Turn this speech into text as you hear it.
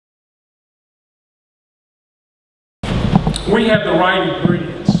we have the right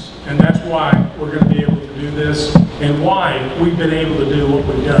ingredients, and that's why we're going to be able to do this and why we've been able to do what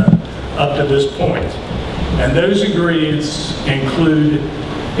we've done up to this point. And those ingredients include,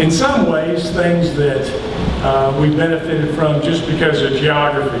 in some ways, things that we benefited from just because of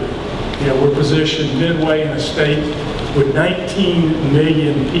geography. You know, we're positioned midway in a state with 19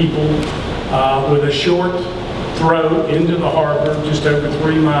 million people, with a short throw into the harbor, just over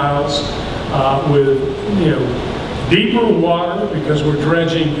 3 miles, with, you know, deeper water because we're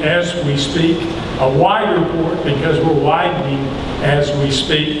dredging as we speak, a wider port because we're widening as we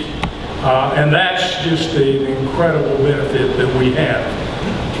speak, and that's just an incredible benefit that we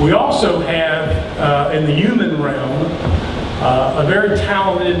have. We also have, in the human realm, a very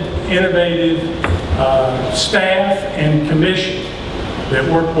talented, innovative staff and commission that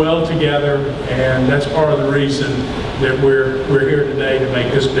work well together, and that's part of the reason that we're here today to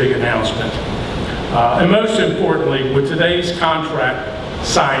make this big announcement. And most importantly, with today's contract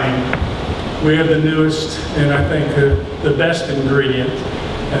signing, we have the newest and I think the best ingredient,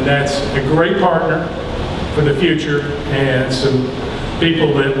 and that's a great partner for the future and some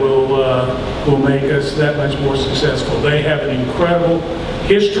people that will make us that much more successful. They have an incredible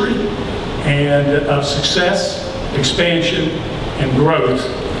history and of success, expansion, and growth,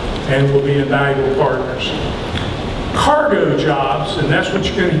 and will be invaluable partners. Cargo jobs, and that's what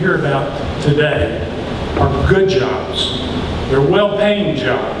you're going to hear about today, are good jobs. They're well-paying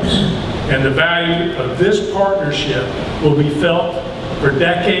jobs, and the value of this partnership will be felt for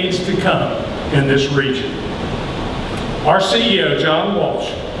decades to come in this region. Our CEO, John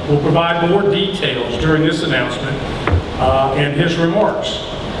Walsh, will provide more details during this announcement in his remarks.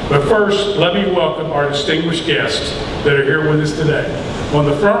 But first, let me welcome our distinguished guests that are here with us today. On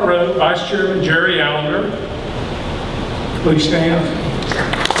the front row, Vice Chairman Jerry Allender. Please stand.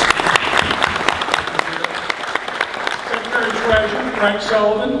 Secretary Treasurer Frank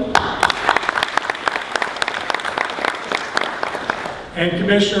Sullivan. And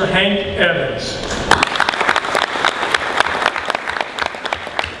Commissioner Hank Evans.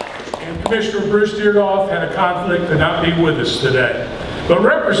 And Commissioner Bruce Deardoff had a conflict to not be with us today. But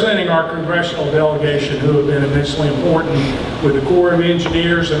representing our congressional delegation, who have been immensely important with the Corps of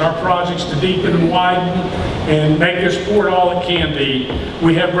Engineers and our projects to deepen and widen and make this port all it can be,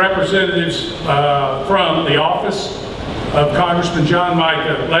 we have representatives from the office of Congressman John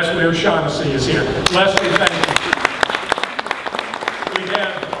Mica. Leslie O'Shaughnessy is here. Leslie, thank you. We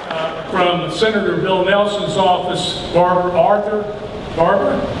have from Senator Bill Nelson's office, Barbara Arthur.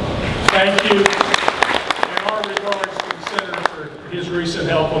 Barbara, thank you. His recent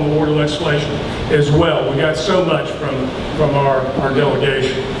help on the water legislation as well. We got so much from our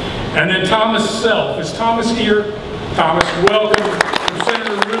delegation. And then Thomas Self. Is Thomas here? Thomas, welcome from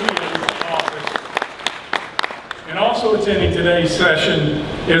Senator Rubio's office. And also attending today's session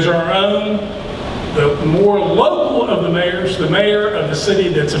is our own, the more local of the mayors, the mayor of the city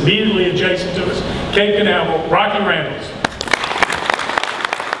that's immediately adjacent to us, Cape Canaveral, Rocky Randalls.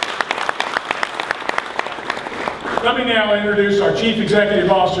 Let me now introduce our Chief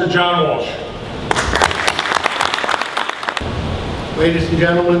Executive Officer, John Walsh. Ladies and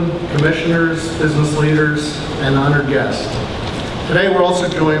gentlemen, commissioners, business leaders, and honored guests. Today we're also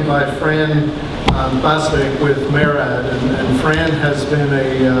joined by Fran Basvik with MARAD, and Fran has been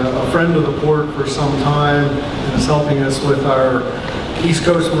a friend of the port for some time and is helping us with our East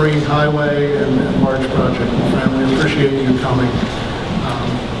Coast Marine Highway and large project. And Fran, we appreciate you coming.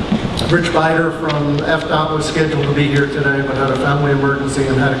 Rich Bider from FDOT was scheduled to be here today, but had a family emergency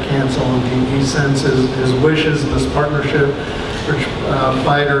and had to cancel, and he sends his wishes in this partnership. Rich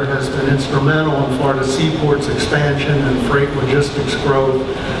Bider has been instrumental in Florida Seaport's expansion and freight logistics growth,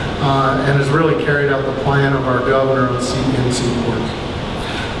 and has really carried out the plan of our governor in Seaport.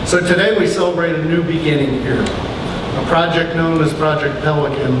 So today we celebrate a new beginning here. A project known as Project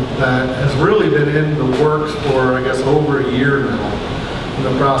Pelican that has really been in the works for, I guess, over a year now.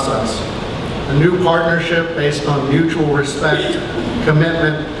 The process. A new partnership based on mutual respect,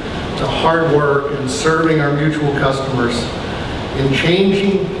 commitment to hard work and serving our mutual customers in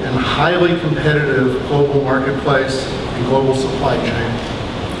changing and highly competitive global marketplace and global supply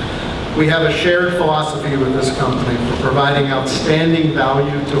chain. We have a shared philosophy with this company for providing outstanding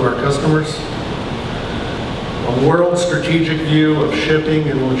value to our customers, a world strategic view of shipping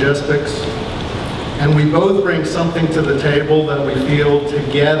and logistics, and we both bring something to the table that we feel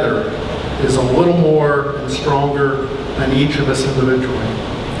together is a little more and stronger than each of us individually.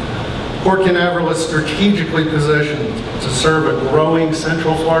 Port Canaveral is strategically positioned to serve a growing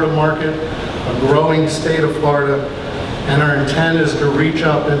Central Florida market, a growing state of Florida, And our intent is to reach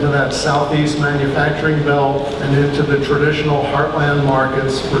up into that southeast manufacturing belt and into the traditional heartland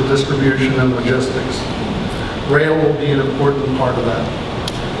markets for distribution and logistics. Rail will be an important part of that.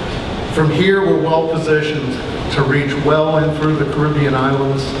 From here, we're well positioned to reach well in through the Caribbean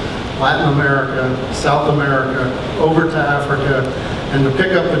islands, Latin America, South America, over to Africa, and to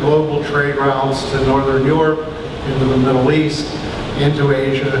pick up the global trade routes to Northern Europe, into the Middle East, into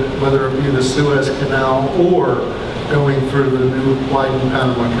Asia, whether it be the Suez Canal or going through the new widened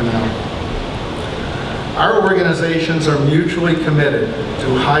Panama Canal. Our organizations are mutually committed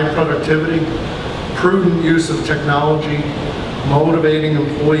to high productivity, prudent use of technology, motivating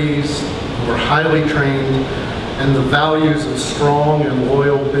employees who are highly trained, and the values of strong and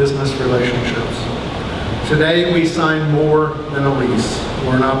loyal business relationships. Today, we sign more than a lease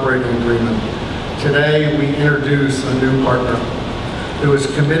or an operating agreement. Today, we introduce a new partner who is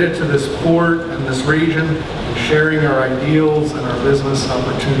committed to this port and this region and sharing our ideals and our business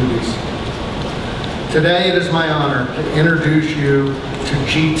opportunities. Today, it is my honor to introduce you to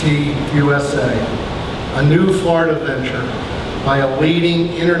GT USA, a new Florida venture by a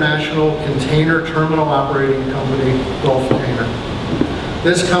leading international container terminal operating company, Gulftainer.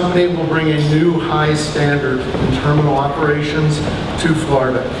 This company will bring a new high standard in terminal operations to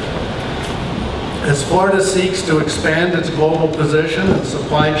Florida. As Florida seeks to expand its global position and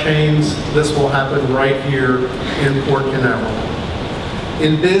supply chains, this will happen right here in Port Canaveral.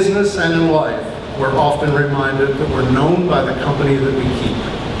 In business and in life, we're often reminded that we're known by the company that we keep.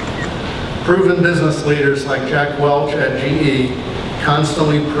 Proven business leaders like Jack Welch at GE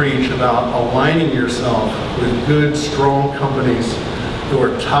constantly preach about aligning yourself with good, strong companies who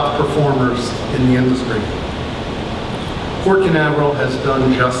are top performers in the industry. Port Canaveral has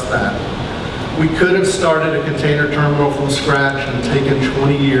done just that. We could have started a container terminal from scratch and taken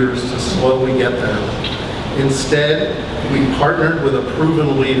 20 years to slowly get there. Instead, we partnered with a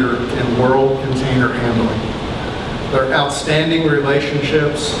proven leader in world container handling. Their outstanding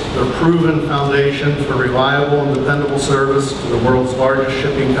relationships, their proven foundation for reliable and dependable service to the world's largest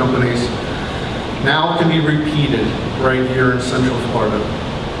shipping companies now can be repeated right here in Central Florida.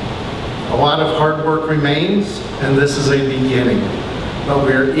 A lot of hard work remains, and this is a beginning. But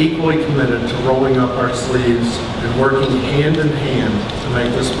we are equally committed to rolling up our sleeves and working hand in hand to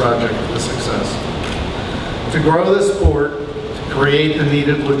make this project a success. To grow this port, to create the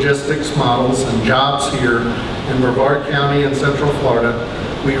needed logistics models and jobs here in Brevard County and Central Florida,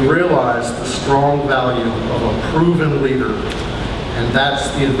 we realize the strong value of a proven leader, and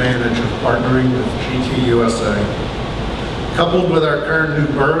that's the advantage of partnering with GT USA. Coupled with our current new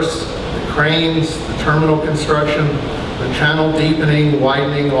berths, the cranes, the terminal construction, the channel deepening,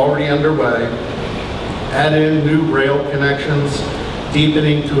 widening already underway, add in new rail connections,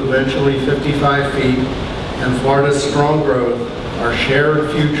 deepening to eventually 55 feet, and Florida's strong growth, our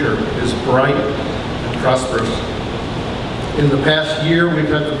shared future is bright and prosperous. In the past year, we've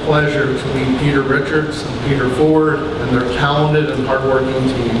had the pleasure to meet Peter Richards and Peter Ford and their talented and hardworking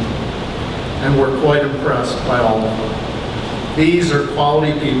team, and we're quite impressed by all of them. These are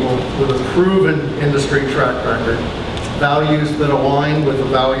quality people with a proven industry track record, values that align with the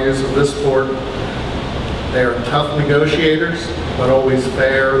values of this port. They are tough negotiators, but always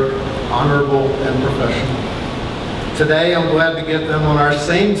fair, honorable, and professional. Today, I'm glad to get them on our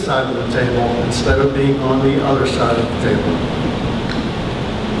same side of the table instead of being on the other side of the table.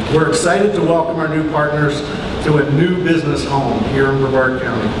 We're excited to welcome our new partners to a new business home here in Brevard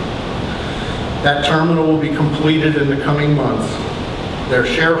County. That terminal will be completed in the coming months. Their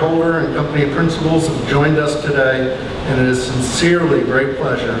shareholder and company principals have joined us today, and it is sincerely a great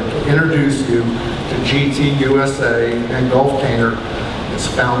pleasure to introduce you to GT USA and Gulftainer, its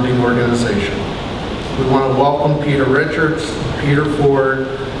founding organization. We want to welcome Peter Richards, Peter Ford,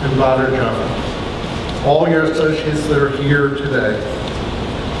 and Badr Jaffer, all your associates that are here today.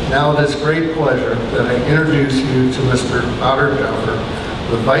 Now it is great pleasure that I introduce you to Mr. Badr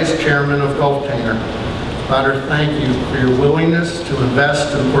Jaffer, the Vice Chairman of Gulftainer. Badr, thank you for your willingness to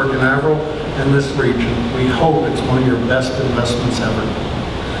invest in Port Canaveral and this region. We hope it's one of your best investments ever.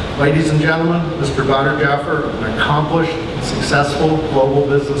 Ladies and gentlemen, Mr. Badr Jaffer, an accomplished and successful global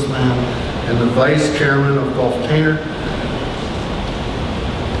businessman and the Vice Chairman of Gulftainer.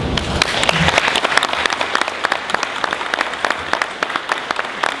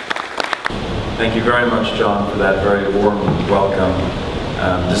 Thank you very much, John, for that very warm welcome.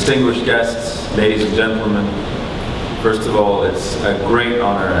 Distinguished guests, ladies and gentlemen, first of all, it's a great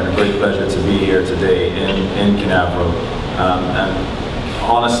honor and a great pleasure to be here today in Canaveral. And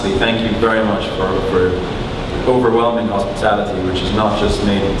honestly, thank you very much for overwhelming hospitality, which has not just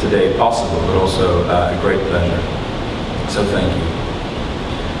made today possible, but also a great pleasure. so thank you.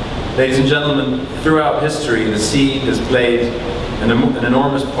 Ladies and gentlemen, throughout history, the sea has played an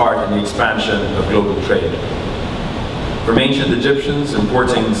enormous part in the expansion of global trade. From ancient Egyptians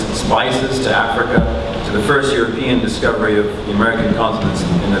importing spices to Africa, to the first European discovery of the American continent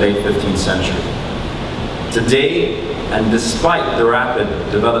in the late 15th century. Today, and despite the rapid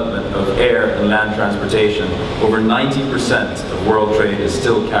development of air and land transportation, over 90% of world trade is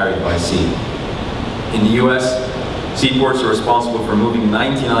still carried by sea. In the US, seaports are responsible for moving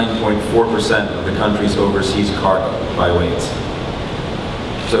 99.4% of the country's overseas cargo by weight.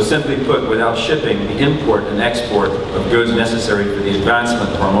 So simply put, without shipping, the import and export of goods necessary for the advancement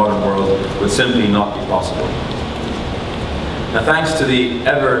of our modern world would simply not be possible. Now, thanks to the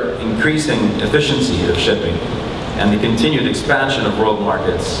ever-increasing efficiency of shipping and the continued expansion of world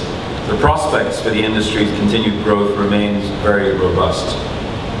markets, the prospects for the industry's continued growth remains very robust.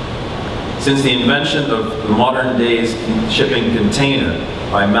 Since the invention of the modern day's shipping container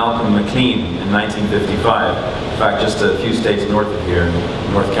by Malcolm McLean in 1955, in fact just a few states north of here,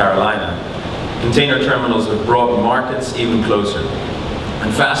 North Carolina, container terminals have brought markets even closer.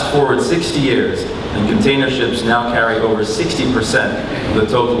 And fast forward 60 years, and container ships now carry over 60% of the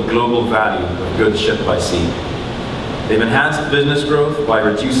total global value of goods shipped by sea. They've enhanced business growth by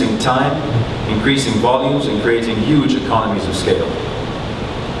reducing time, increasing volumes, and creating huge economies of scale.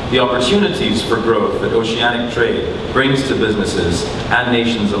 The opportunities for growth that oceanic trade brings to businesses and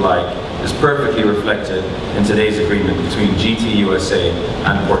nations alike is perfectly reflected in today's agreement between GT USA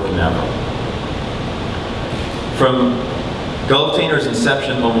and Port Canaveral. From Gulftainer's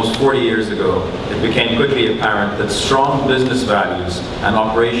inception almost 40 years ago, it became quickly apparent that strong business values and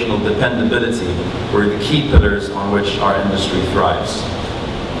operational dependability were the key pillars on which our industry thrives.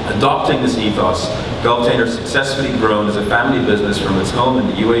 Adopting this ethos, Gulftainer successfully grown as a family business from its home in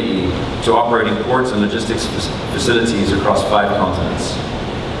the UAE to operating ports and logistics facilities across 5 continents.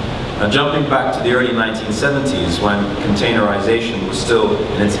 Now, jumping back to the early 1970s, when containerization was still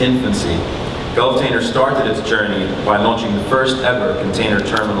in its infancy, Gulftainer started its journey by launching the first ever container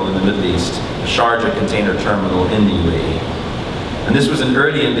terminal in the Middle East, the Sharjah Container Terminal in the UAE. And this was an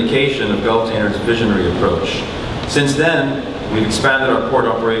early indication of Gulftainer's visionary approach. Since then, we've expanded our port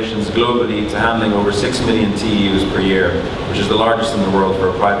operations globally to handling over 6 million TEUs per year, which is the largest in the world for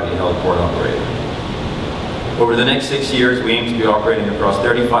a privately held port operator. Over the next 6 years, we aim to be operating across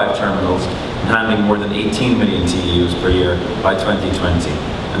 35 terminals and handling more than 18 million TEUs per year by 2020.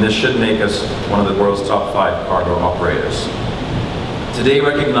 And this should make us one of the world's top 5 cargo operators. Today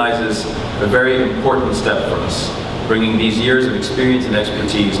recognizes a very important step for us, bringing these years of experience and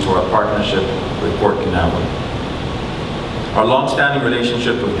expertise to our partnership with Port Canaveral. Our long-standing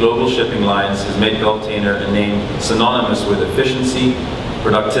relationship with global shipping lines has made Gulftainer a name synonymous with efficiency,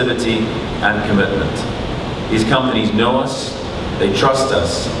 productivity, and commitment. These companies know us, they trust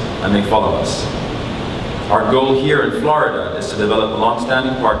us, and they follow us. Our goal here in Florida is to develop a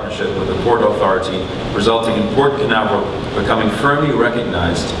long-standing partnership with the Port Authority, resulting in Port Canaveral becoming firmly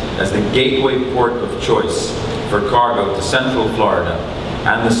recognized as the gateway port of choice for cargo to Central Florida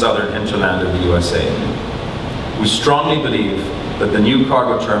and the southern hinterland of the USA. We strongly believe that the new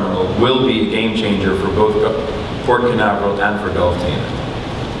cargo terminal will be a game changer for both Port Canaveral and for Gulftainer.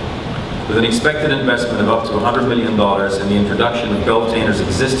 With an expected investment of up to $100 million in the introduction of Gulftainer's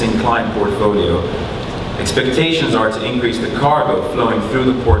existing client portfolio, expectations are to increase the cargo flowing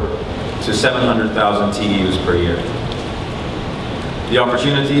through the port to 700,000 TEUs per year. The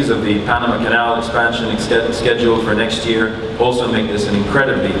opportunities of the Panama Canal expansion scheduled for next year also make this an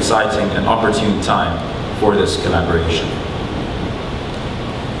incredibly exciting and opportune time for this collaboration.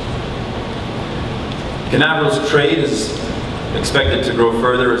 Canaveral's trade is expected to grow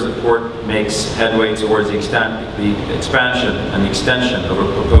further as the port makes headway towards the expansion and extension of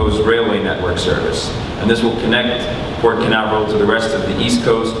a proposed railway network service. And this will connect Port Canaveral to the rest of the East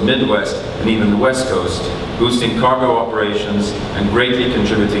Coast, Midwest, and even the West Coast, boosting cargo operations and greatly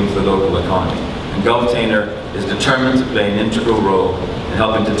contributing to the local economy. And Gulftainer is determined to play an integral role in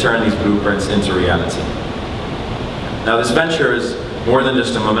helping to turn these blueprints into reality. Now, this venture is more than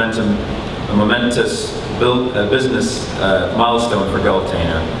just a momentous business milestone for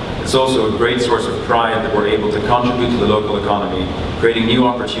Gulftainer. It's also a great source of pride that we're able to contribute to the local economy, creating new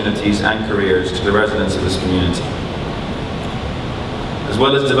opportunities and careers to the residents of this community. As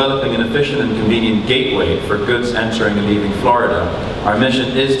well as developing an efficient and convenient gateway for goods entering and leaving Florida, our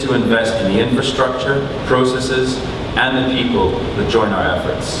mission is to invest in the infrastructure, processes, and the people that join our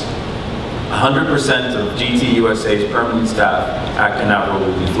efforts. 100% of GT USA's permanent staff at Canaveral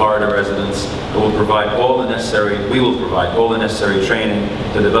will be Florida residents, and we will provide all the necessary training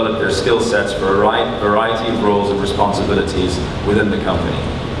to develop their skill sets for a variety of roles and responsibilities within the company.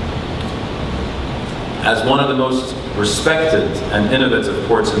 As one of the most respected and innovative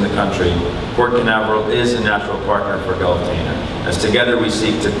ports in the country, Port Canaveral is a natural partner for Gulftainer, as together we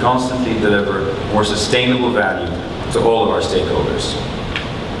seek to constantly deliver more sustainable value to all of our stakeholders.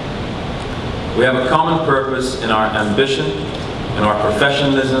 We have a common purpose in our ambition, in our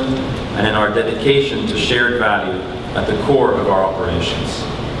professionalism, and in our dedication to shared value at the core of our operations.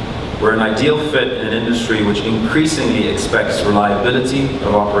 We're an ideal fit in an industry which increasingly expects reliability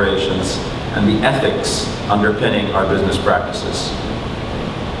of operations and the ethics underpinning our business practices.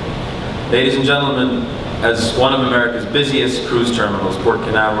 Ladies and gentlemen, as one of America's busiest cruise terminals, Port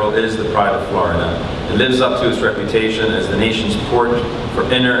Canaveral is the pride of Florida. It lives up to its reputation as the nation's port for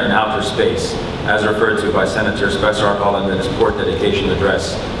inner and outer space, as referred to by Senator Spencer R. Holland in his port dedication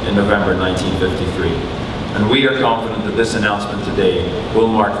address in November 1953. And we are confident that this announcement today will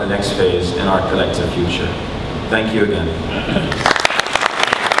mark the next phase in our collective future. Thank you again.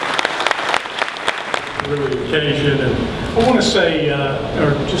 Really occasion, and I want to say,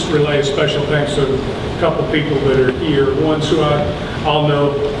 or just relay a special thanks to a couple people that are here. One who I'll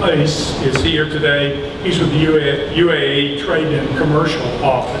know is here today. He's with the UAE Trade and Commercial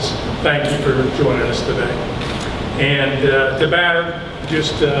Office. Thank you for joining us today. And to Batter,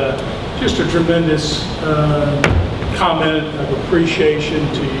 just a tremendous comment of appreciation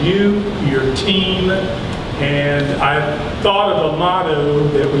to you, your team. And I thought of a motto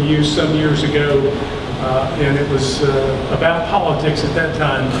that we used some years ago, and it was about politics at that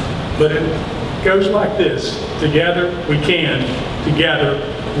time, but it goes like this: together we can, together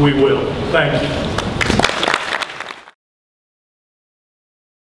we will. Thank you.